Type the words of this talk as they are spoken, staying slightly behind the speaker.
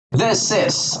This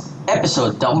is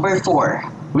episode number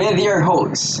 4 with your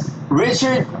host,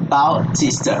 Richard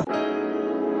Bautista.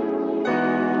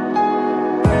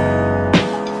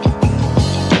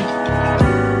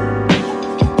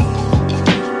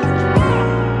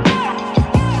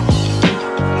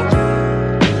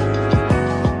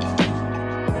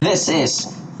 This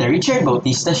is the Richard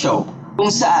Bautista Show, kung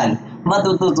saan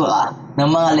matututo ka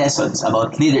ng mga lessons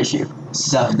about leadership,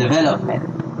 self-development,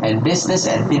 and business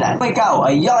and finance. Kung ikaw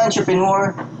ay young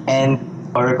entrepreneur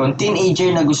or kung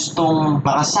teenager na gustong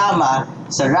makasama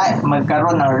sa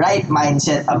magkaroon ng right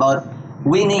mindset about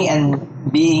winning and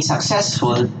being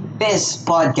successful, this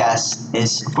podcast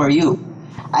is for you.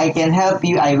 I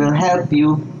will help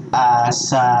you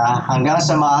hanggang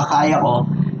sa makakaya ko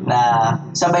na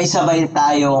sabay-sabay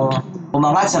tayong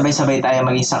umangat, sabay-sabay tayong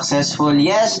maging successful.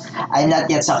 Yes, I'm not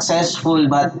yet successful,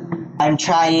 but I'm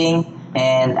trying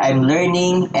and I'm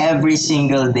learning every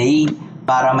single day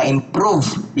para ma-improve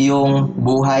yung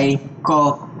buhay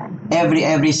ko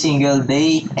every single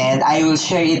day, and I will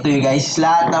share it to you guys.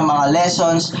 Lahat ng mga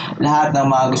lessons, lahat ng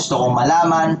mga gusto kong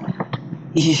malaman,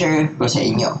 i-share ko sa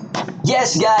inyo.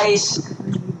 Yes guys,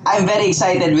 I'm very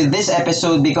excited with this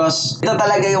episode because ito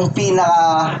talaga yung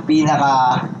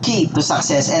pinaka key to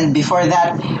success. And before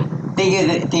that,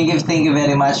 thank you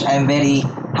very much. I'm very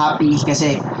happy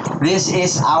kasi this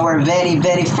is our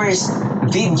very first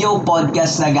video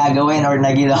podcast na gagawin or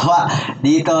na ginawa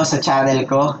dito sa channel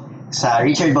ko, sa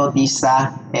Richard Bautista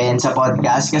and sa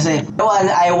podcast. Kasi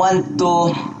I want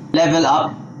to level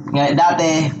up.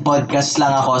 Dati podcast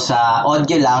lang ako sa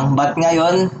audio lang, but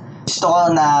ngayon gusto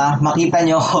ko na makita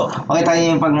nyo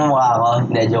yung pagmumukha ko.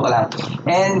 Hindi, joke lang.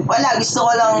 And gusto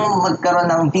ko lang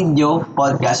magkaroon ng video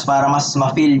podcast para mas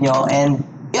ma-feel nyo. And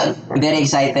yun, very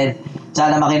excited.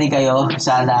 Sana makinig kayo.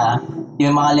 Sana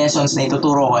yung mga lessons na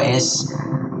ituturo ko is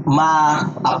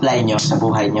ma-apply nyo sa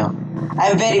buhay nyo.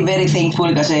 I'm very thankful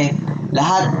kasi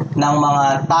lahat ng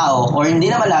mga tao, or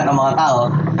hindi naman lahat ng mga tao,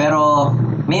 pero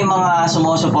may mga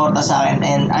sumusuporta sa akin,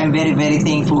 and I'm very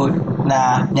thankful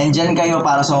na nandyan kayo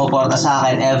para sumuporta sa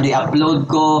akin. Every upload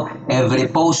ko,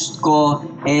 every post ko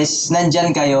is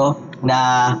nandyan kayo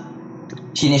na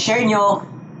sinishare nyo,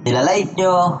 nilalike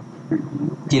nyo,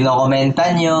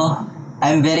 kinokomentan nyo.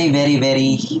 I'm very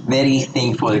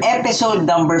thankful. Episode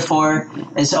number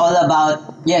 4 is all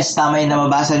about, yes, tama yung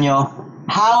nababasa nyo,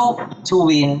 how to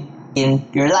win in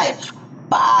your life.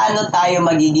 Paano tayo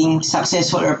magiging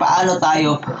successful or paano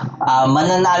tayo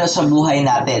mananalo sa buhay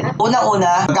natin.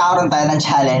 Unang-una, magkakaroon tayo ng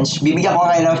challenge. Bibigyan ko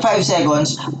kayo ng 5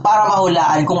 seconds para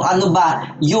mahulaan kung ano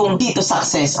ba yung key to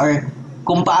success or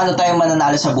kung paano tayo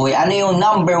mananalo sa buhay. Ano yung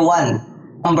number one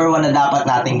na dapat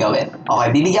natin gawin. Okay,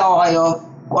 bibigyan ko kayo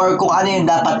or kung ano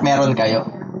yung dapat meron kayo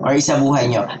or isa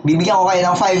buhay nyo. Bibigyan ko kayo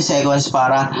ng 5 seconds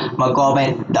para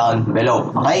mag-comment down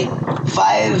below. Okay?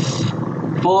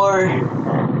 5, 4,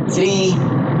 3,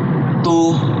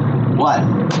 2,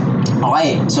 1.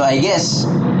 Okay, so I guess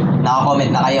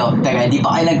naka-comment na kayo. Teka, hindi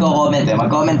pa kayo nagko-comment eh.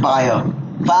 Mag-comment pa kayo.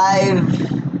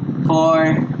 5,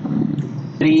 4,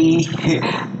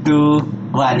 3,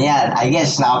 2, 1. Yan, I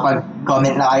guess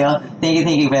nakapag-comment na kayo. Thank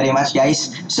you very much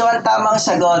guys. So ang tamang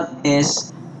sagot is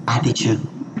attitude.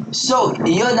 So,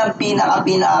 yun ang pinaka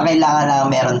kailangan na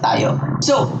meron tayo.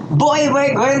 So, boy,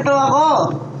 kwento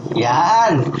ako!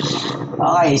 Yan!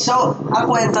 Okay, so, ang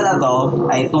kwento na to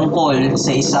ay tungkol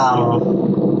sa isang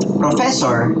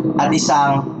professor at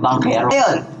isang bankero.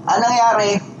 Ngayon, ang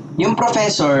nangyari, yung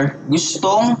professor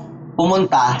gustong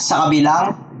pumunta sa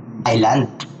kabilang island.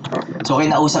 So,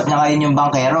 kinausap niya ngayon yung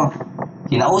bankero.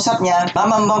 Kinausap niya,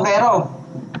 Mamang bankero,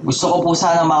 gusto ko po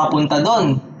sana makapunta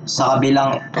doon sa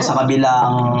kabilang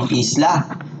isla.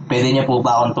 Pwede niyo po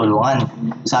ba akong tulungan?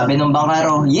 Sabi ng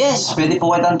bankero, yes, pwede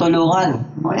po kitang tulungan.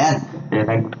 O yan,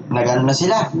 nag-ano na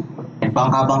sila.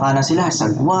 Nagbangka-bangka na sila.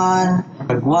 Sagwan.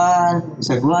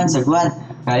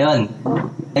 Ngayon,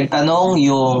 nagtanong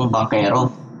yung bankero.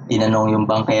 Tinanong yung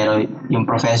bankero, yung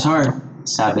professor.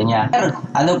 Sabi niya,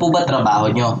 ano po ba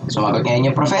trabaho niyo? Sumagot ngayon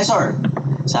yung professor.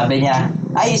 Sabi niya,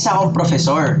 ay, isa akong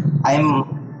professor. I'm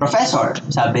professor.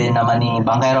 Sabi naman ni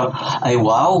bankero, ay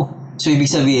wow. So, ibig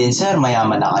sabihin, sir,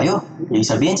 mayaman na kayo. Ibig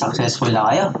sabihin, successful na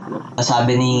kayo.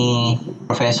 Sabi ni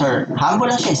professor, humble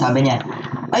lang siya. Sabi niya,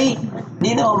 ay,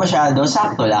 di naman masyado,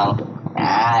 sakto lang.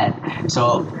 Yan.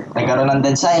 So, nagkaroon ng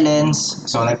dead silence.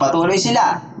 So, nagpatuloy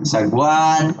sila.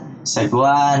 Sagwan.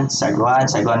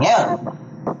 Ngayon,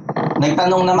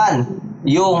 nagtanong naman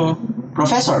yung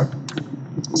professor.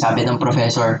 Sabi ng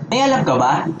professor, may alam ka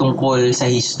ba tungkol sa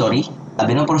history?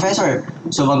 Sabi ng professor.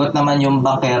 Sumagot naman yung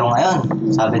bankero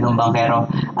ngayon. Sabi ng bankero,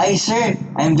 ay sir,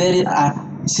 I'm very,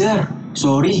 sir,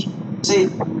 sorry. Kasi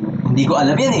hindi ko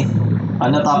alam yan eh.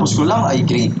 Ang natapos ko lang ay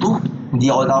grade 2. Hindi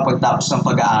ako nakapagtapos ng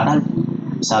pag-aaral.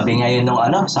 Sabi ngayon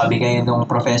nung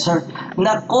professor,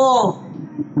 "Nako,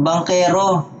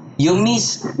 bangkero, you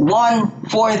miss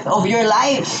 1/4 of your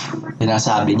life."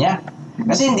 Sinasabi niya.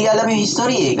 Kasi hindi alam yung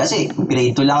history eh. Kasi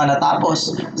grade 2 lang ang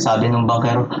natapos. Sabi nung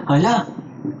bangkero, "Hala,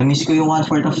 na-miss ko yung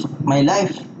 1/4 of my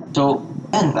life." So,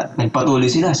 yan, nagpatuloy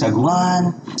sila.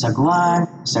 Saguan.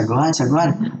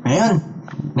 Ngayon,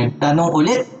 nagtanong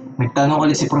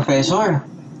ulit si professor.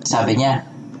 Sabi niya,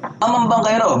 "Mamang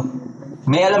bangkero,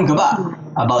 may alam ka ba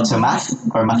about sa math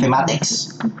or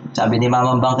mathematics?" Sabi ni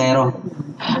mamang bangkero,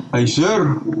 "Ay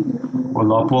sir,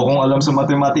 wala po akong alam sa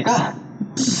matematika.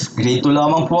 Grade 2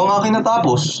 lamang po ang aking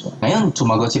natapos." Ngayon,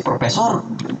 sumagot si professor.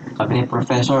 Sabi ni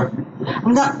professor,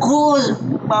 "Naku,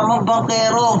 mamang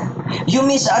bangkero, you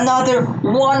miss another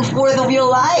 1/4 of your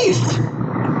life."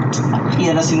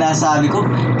 Yan ang sinasabi ko.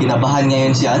 Kinabahan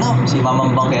ngayon si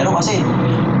mamang bangkero kasi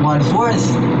 1/4.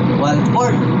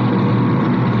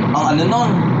 Ang nun,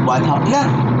 1/2 na.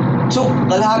 So,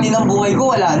 kalahati ng buhay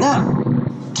ko, wala na.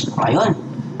 Ngayon,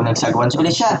 nagsagwan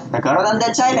ulit siya. Nagkaroon ng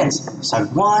dead silence.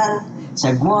 Sagwan.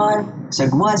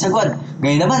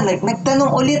 Ngayon naman,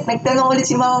 nagtanong ulit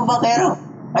si mamang bangkero.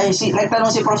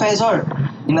 Nagtanong si professor.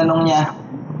 Tinanong niya,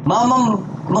 "Mamang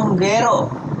bangkero,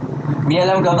 may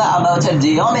alam ka ba about sa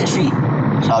geometry?"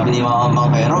 Sabi ni mamang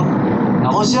bangkero,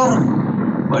 "Naku sir,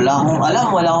 wala akong alam,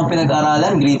 wala akong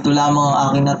pinag-aralan, grade 2 lamang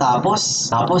ang aking natapos."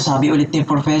 Tapos sabi ulit ni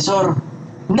professor,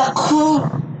 "Naku,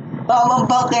 mamang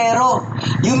bangkero,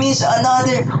 you miss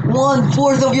another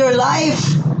 1/4 of your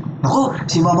life." Naku,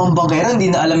 si mamang bangkero hindi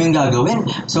na alam yung gagawin.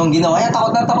 So ang ginawa niya,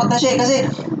 takot na siya kasi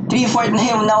 3/4 na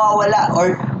yung nawawala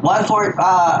or 1/4,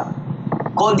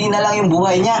 konti na lang yung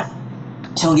buhay niya.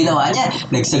 So, ang ginawa niya,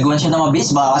 nagsagwan siya ng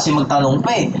mabilis, baka kasi magtanong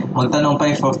pa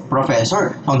yung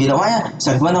professor. So, ang ginawa niya,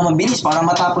 sagwan ng mabilis para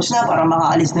matapos na, para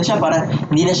makaalis na siya, para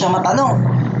hindi na siya matanong.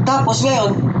 Tapos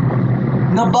ngayon,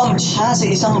 nabump siya sa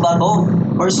isang bato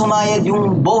or sumayad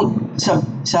yung boat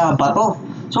sa bato.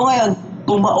 So, ngayon,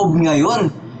 tumaob ngayon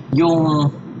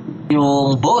yung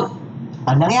boat.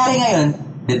 Ang nangyari ngayon,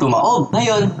 di tumaob.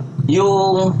 Ngayon,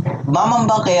 yung mamang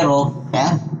bangkero,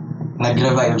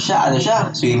 nag-revive siya.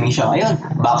 Swimming siya ngayon.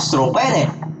 Backstroke pa yan eh.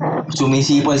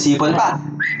 Sumisipol-sipol pa.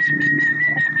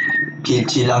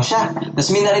 Chill lang siya.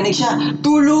 Tapos may narinig siya,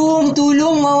 "Tulong!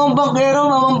 Mamang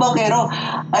bangkero!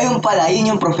 Ayun pala,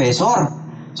 yun yung professor.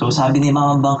 So sabi ni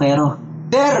mamang bangkero,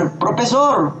 "Sir,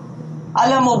 professor,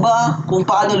 alam mo ba kung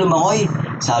paano lumangoy?"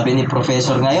 Sabi ni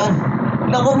professor ngayon,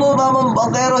 "Naku po, mamang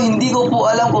bangkero, hindi ko po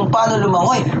alam kung paano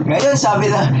lumangoy." Ngayon,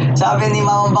 sabi ni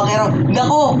mamang bangkero,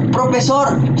 "Naku,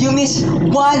 professor, you miss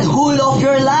 1/2 of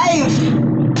your life."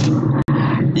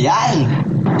 Yan.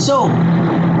 So,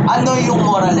 ano yung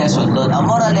moral lesson doon? Ang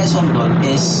moral lesson doon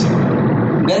is,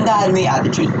 gandahan mo yung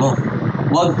attitude mo.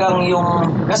 Huwag kang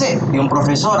kasi yung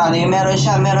professor, meron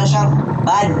siyang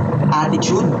bad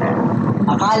attitude.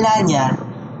 Akala niya,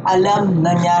 alam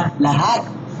na niya lahat.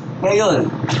 Ngayon,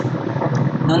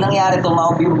 nung nangyari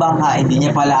tumaob yung bangka, hindi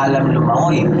niya pala alam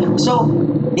lumangoy. So,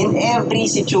 in every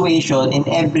situation, in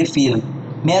every field,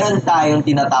 meron tayong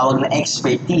tinatawag na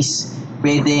expertise.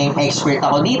 Pwedeng expert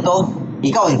ako dito,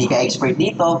 ikaw hindi ka expert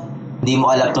dito, hindi mo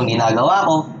alam itong ginagawa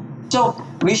ko. So,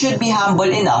 we should be humble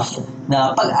enough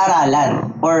na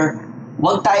pag-aralan or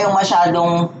wag tayong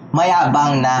masyadong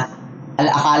mayabang na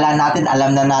akala natin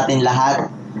alam na natin lahat.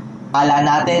 Akala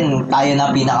natin tayo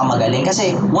na pinakamagaling.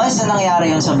 Kasi once na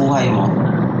nangyari yun sa buhay mo,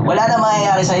 wala na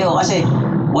mangyayari sa'yo kasi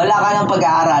wala ka ng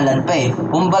pag-aaralan pa eh.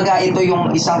 Kumbaga ito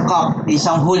yung isang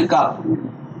whole cup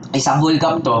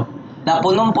to na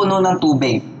punong-puno ng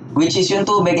tubig, which is yung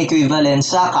tubig equivalent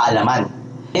sa kaalaman.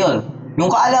 Ayun,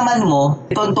 yung kaalaman mo,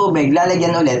 itong tubig,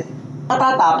 lalagyan ulit,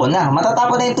 matatapon na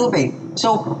yung tubig.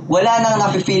 So, wala nang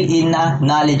nafe-fill in na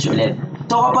knowledge ulit.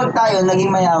 So, kapag tayo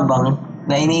naging mayabang,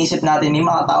 na iniisip natin yung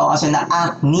mga tao kasi na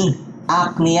acne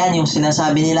yan, yung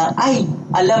sinasabi nila, "Ay,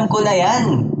 alam ko na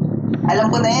yan.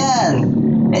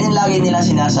 Yan yung lagi nilang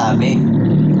sinasabi.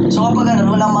 So kapag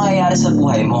ganun, walang mangyayari sa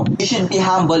buhay mo. You should be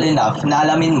humble enough na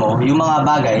alamin mo yung mga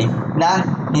bagay na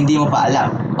hindi mo pa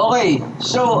alam. Okay,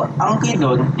 so ang key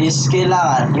doon is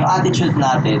kailangan yung attitude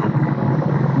natin,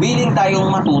 willing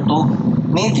tayong matuto.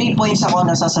 May 3 points ako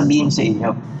na sasabihin sa inyo.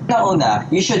 Una,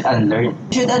 you should unlearn.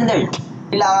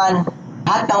 Kailangan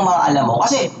lahat ng mga alam mo.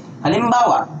 Kasi,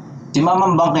 halimbawa, si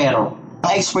mamang bangkero,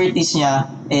 ang expertise niya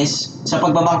is sa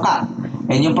pagbabangka.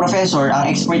 And yung professor,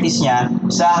 ang expertise niya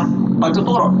sa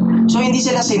pagtuturo. So, hindi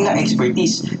sila same na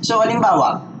expertise. So,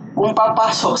 halimbawa, kung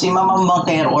papasok si mamang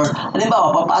bangkero or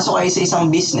halimbawa, papasok kayo sa isang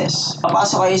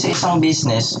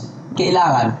business,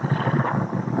 kailangan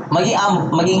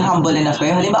maging humble enough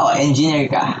kayo. Halimbawa,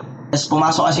 engineer ka. tapos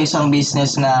pumasok ka sa isang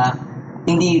business na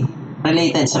hindi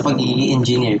related sa pagiging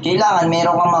engineer, kailangan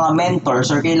meron kang mga mentors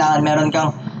or kailangan meron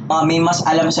kang mga may mas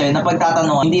alam sa'yo na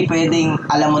pagtatanong, hindi pwedeng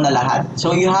alam mo na lahat.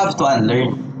 So you have to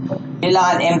unlearn.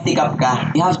 Kailangan empty cup ka.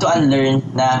 You have to unlearn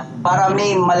na para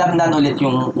may malamnan ulit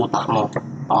yung utak mo.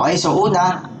 Okay, so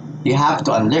una, you have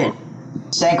to unlearn.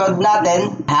 Second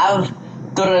natin, have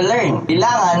to relearn.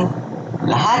 Kailangan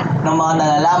lahat ng mga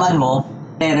nalalaman mo,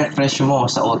 i-refresh mo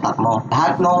sa utak mo.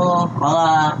 Lahat ng mga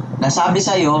nasabi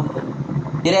sa'yo,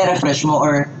 i-refresh mo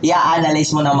or i-analyze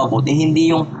mo na mabuti.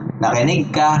 Hindi yung nakinig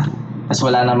ka, tapos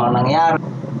wala namang nangyari.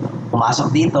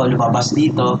 Pumasok dito, lumabas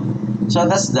dito. So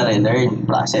that's the relearn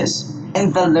process.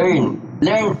 And the learn.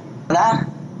 Learn na,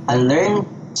 unlearn.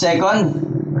 Second,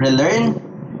 relearn.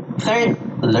 Third,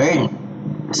 learn.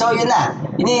 So yun na.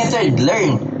 Yun yung third,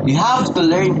 learn. You have to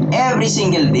learn every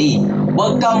single day.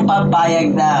 Huwag kang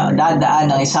papayag na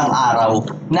dadaan ng isang araw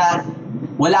na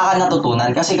wala ka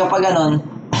natutunan. Kasi kapag ganun,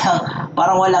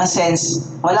 parang walang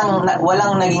sense,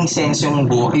 walang naging sense yung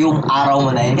araw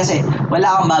mo na yun kasi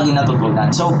wala kang bagong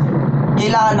natutunan. So,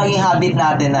 kailangan maging habit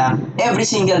natin na every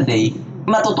single day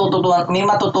may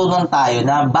matutunan tayo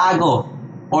na bago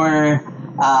or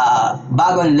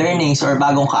bagong learnings or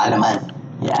bagong kaalaman.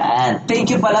 Yan. Thank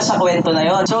you pala sa kwento na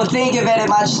yon. So, thank you very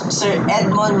much, Sir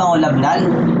Edmond Mangulabnan,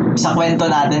 sa kwento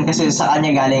natin kasi sa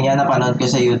kanya galing yan, napanood ko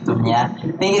sa YouTube niya.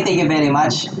 Thank you very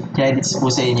much. Credits po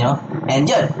sa inyo. And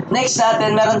yun, next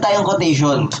natin, meron tayong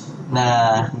quotation na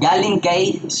galing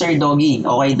kay Sir Doggy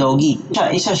o kay Doggy.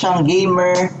 Isa siyang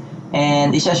gamer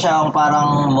and isa siyang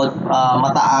parang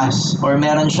mataas or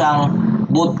meron siyang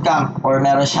bootcamp or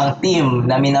meron siyang team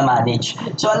na minamanage.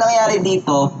 So, ang nangyari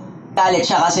dito, galit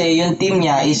siya kasi yung team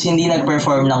niya is hindi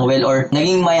nag-perform ng well or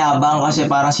naging mayabang kasi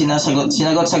parang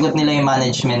sinagot-sagot nila yung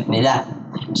management nila.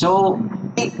 So,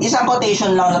 isang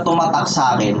quotation lang na tumatak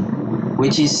sa akin,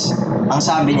 which is, ang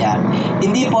sabi niya,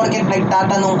 hindi porket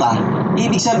nagtatanong ka,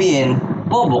 ibig sabihin,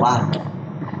 bobo ka.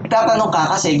 Nagtatanong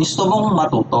ka kasi gusto mong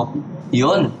matuto.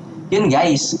 Yun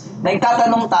guys,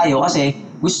 nagtatanong tayo kasi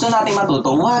gusto nating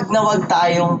matuto, wag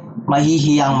tayong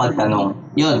mahihiyang magtanong.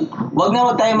 Yun, wag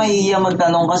tayong mahihiyang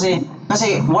magtanong kasi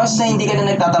once na hindi ka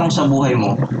na nagtatanong sa buhay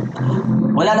mo,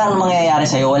 wala nang mangyayari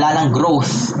sa'yo, wala nang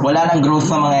growth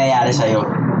na mangyayari sa'yo.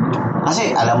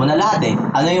 Kasi alam mo na lahat eh.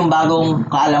 Ano yung bagong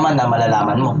kaalaman na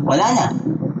malalaman mo? Wala na.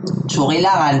 So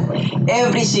kailangan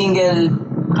every single,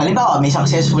 halimbawa may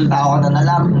successful tao ka na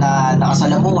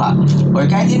nakasalamuha or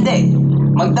kahit hindi,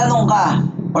 magtanong ka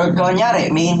or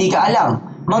kunyari may hindi ka alam,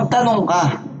 magtanong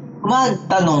ka.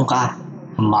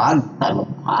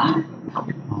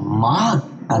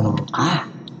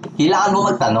 Kailangan mo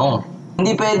magtanong.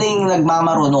 Hindi pwedeng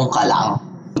nagmamarunong ka lang.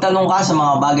 Magtanong ka sa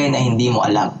mga bagay na hindi mo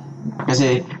alam.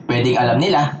 Kasi pwedeng alam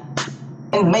nila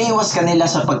and may iwas ka nila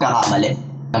sa pagkakamali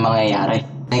na mangyayari.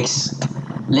 Next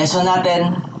lesson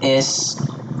natin is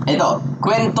ito.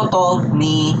 Kwento to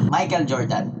ni Michael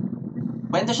Jordan.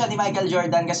 Kwento siya ni Michael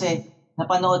Jordan kasi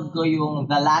napanood ko yung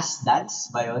The Last Dance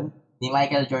ba yun? Ni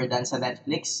Michael Jordan sa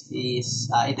Netflix is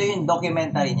ito yung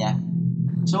documentary niya.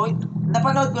 So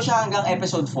napanood ko siya hanggang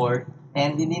episode 4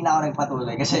 and hindi na ako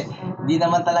nagpatuloy kasi hindi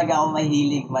naman talaga ako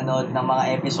mahilig manood ng mga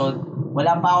episode.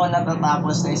 Wala pa ako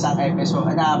natatapos na isang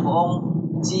episode na buong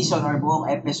season or buong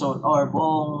episode or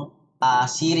buong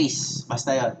series.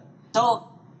 Basta yun. So,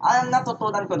 ang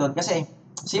natutunan ko doon kasi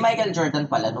si Michael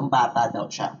Jordan pala nung bata daw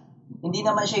siya. Hindi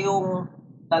naman siya yung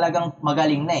talagang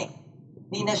magaling na eh.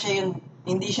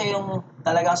 Hindi siya yung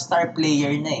talagang star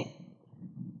player na eh.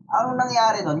 Ang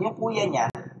nangyari doon, yung kuya niya,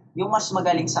 yung mas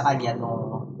magaling sa kanya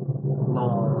nung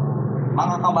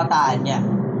mga kabataan niya.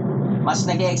 Mas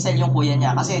nag-excel yung kuya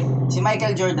niya. Kasi si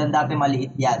Michael Jordan dati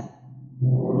maliit yan.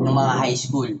 Nung mga high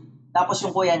school. Tapos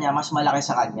yung kuya niya, mas malaki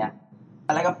sa kanya.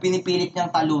 Talagang pinipilit niyang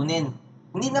talunin.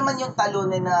 Hindi naman yung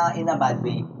talunin na in a bad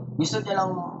way. Gusto niya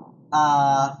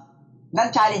lang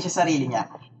challenge sa sarili niya.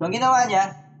 Yung ginawa niya,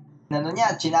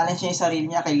 challenge niya yung sarili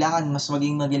niya, kailangan mas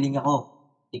maging magaling ako.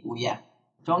 Si kuya.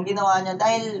 So ang ginawa niya,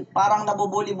 dahil parang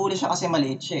nabubuli-buli siya kasi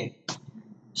maliit siya eh.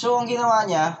 So ang ginawa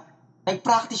niya,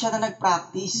 nag-practice siya na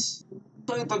nag-practice.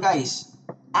 So ito guys,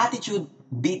 attitude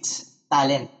beats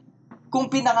talent.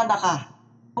 Kung pinanganak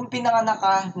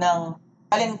ka ng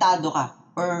talentado ka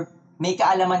or may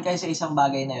kaalaman kayo sa isang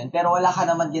bagay na yun, pero wala ka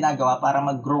naman ginagawa para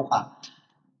mag-grow ka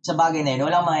sa bagay na yun,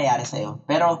 walang mangyayari sa'yo.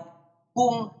 Pero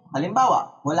kung,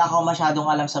 halimbawa, wala kang masyadong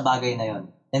alam sa bagay na yun,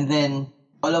 and then,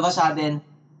 all of a sudden,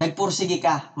 nagpursige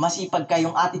ka, masipag ka,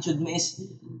 yung attitude mo is,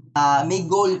 may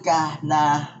goal ka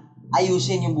na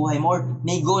ayusin yung buhay mo, or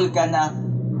may goal ka na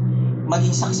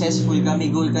maging successful ka, may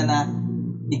goal ka na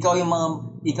ikaw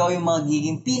yung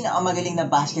magiging pinakamagaling na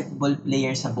basketball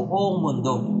player sa buong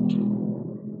mundo.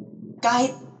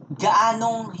 kahit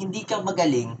gaanong hindi ka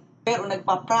magaling, pero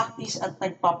nagpa-practice at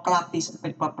nagpa-practice at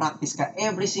nagpa-practice ka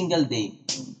every single day,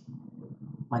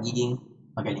 magiging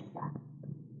magaling ka.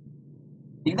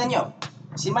 Tignan nyo,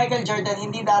 si Michael Jordan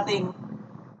hindi dating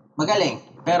magaling,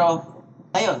 pero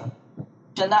ngayon,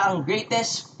 siya na ang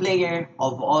greatest player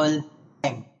of all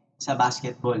time sa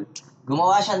basketball.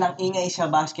 Gumawa siya ng ingay sa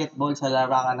basketball, sa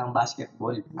larangan ng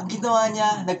basketball. Ang ginawa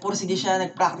niya, nagpursige siya,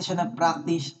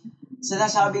 nagpractice.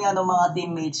 Sinasabi nga ng mga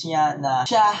teammates niya na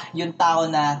siya yung tao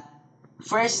na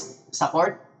first sa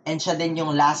court and siya din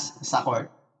yung last sa court.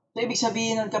 So, ibig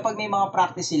sabihin nun, kapag may mga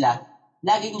practice sila,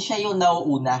 laging siya yung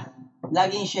nauuna.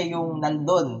 Laging siya yung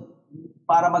nandun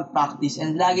para mag-practice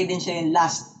and lagi din siya yung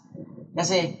last.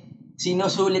 Kasi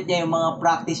sinusulit niya yung mga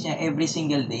practice niya every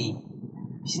single day.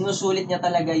 Sinusulit niya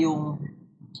talaga yung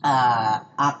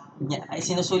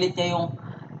sinusulit niya yung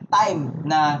time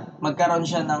na magkaroon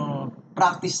siya ng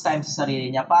practice time sa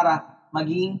sarili niya para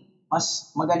maging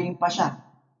mas magaling pa siya.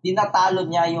 Tinatalo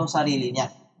niya yung sarili niya.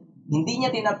 Hindi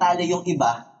niya tinatalo yung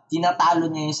iba,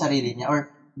 tinatalo niya yung sarili niya or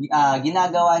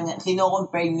ginagawa niya,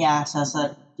 kino-compare niya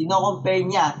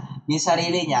yung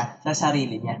sarili niya sa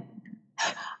sarili niya.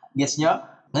 Gets nyo?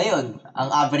 Ngayon, ang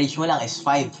average mo lang is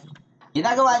 5.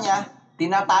 Ginagawa niya,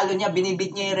 tinatalo niya,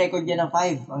 binibit niya yung record niya ng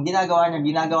 5. Ang ginagawa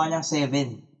niyang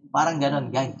 7. Parang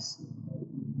ganon, guys.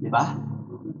 Di ba?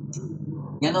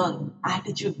 Ganon.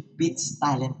 Attitude beats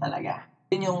talent talaga.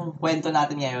 Yun yung kwento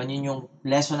natin ngayon, yun yung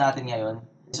lesson natin ngayon.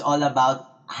 It's all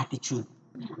about attitude.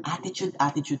 Attitude.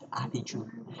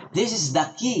 This is the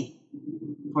key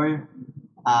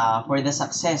for the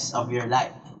success of your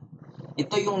life.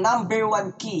 Ito yung number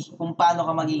 1 key kung paano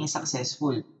ka magiging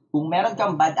successful. Kung meron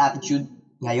kang bad attitude,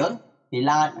 ngayon,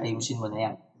 kailangan ayusin mo na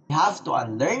yan. You have to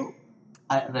unlearn,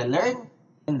 relearn,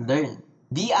 and learn.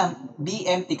 Be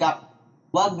empty cup.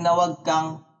 Wag na wag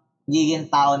kang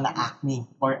giging tao na acne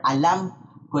or alam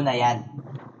ko na yan.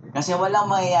 Kasi walang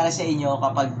mangyayari sa inyo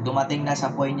kapag dumating na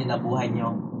sa point nyo na buhay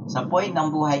nyo. Sa point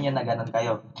ng buhay nyo na ganun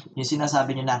kayo. Yung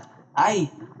sinasabi nyo na,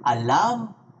 ay,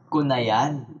 alam ko na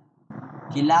yan.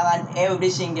 Kailangan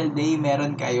every single day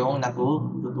meron kayong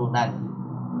natutunan.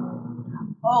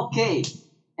 Okay.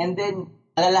 And then,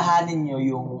 alalahanin nyo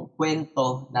yung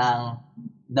kwento ng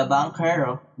The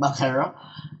Bankero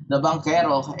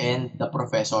and the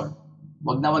Professor.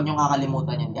 Wag na wag nyo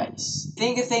kakalimutan yan, guys.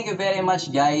 Thank you very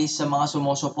much, guys, sa mga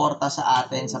sumusuporta sa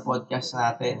atin sa podcast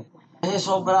natin. Kasi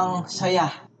sobrang saya.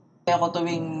 Kaya ako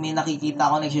tuwing may nakikita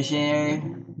ako nagsishare,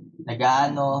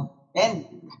 nag-ano. And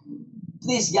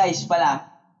please, guys,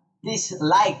 please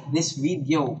like this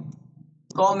video.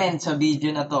 Comment sa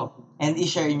video na to. And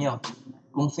i-share nyo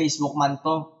kung Facebook man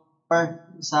to or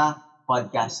sa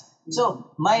podcast.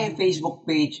 So, my Facebook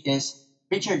page is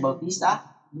Richard Bautista.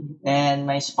 And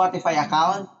my Spotify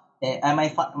account,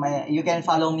 you can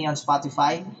follow me on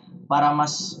Spotify para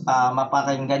mas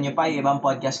mapakinggan nyo pa yung ibang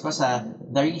podcast ko sa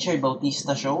The Richard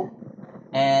Bautista Show.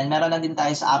 And meron na din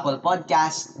tayo sa Apple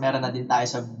Podcast, meron na din tayo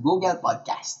sa Google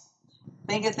Podcast.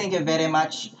 Thank you very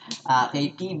much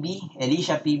kay PB,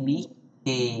 Alicia PB,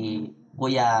 kay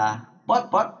Kuya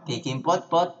Potpot, kay Kim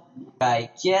Potpot,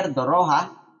 kay Kier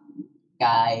Doroha,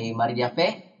 kay Maria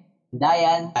Fe,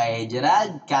 Dayan, kay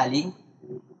Gerald Kaling,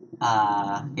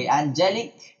 kay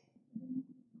Angelic.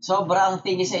 Sobrang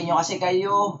thank you sa inyo kasi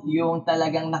kayo yung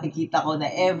talagang nakikita ko na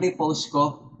every post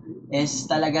ko is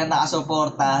talagang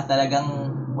nakasuporta, talagang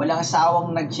walang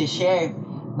sawang nag-share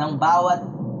ng bawat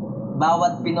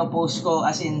pinopost ko,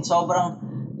 as in sobrang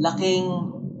laking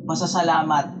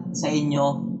pasasalamat sa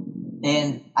inyo.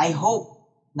 And I hope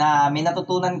na may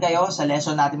natutunan kayo sa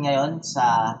lesson natin ngayon,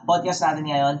 sa podcast natin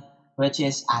ngayon, which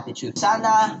is attitude.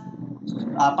 Sana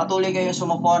patuloy kayong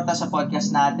sumuporta sa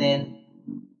podcast natin.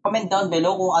 Comment down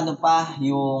below kung ano pa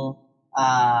yung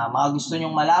mga gusto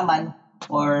nyong malaman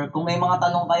or kung may mga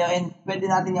tanong kayo and pwede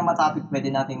natin yung matapik, pwede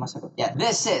natin masagot yan.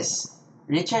 This is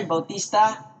Richard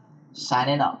Bautista,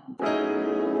 signing off.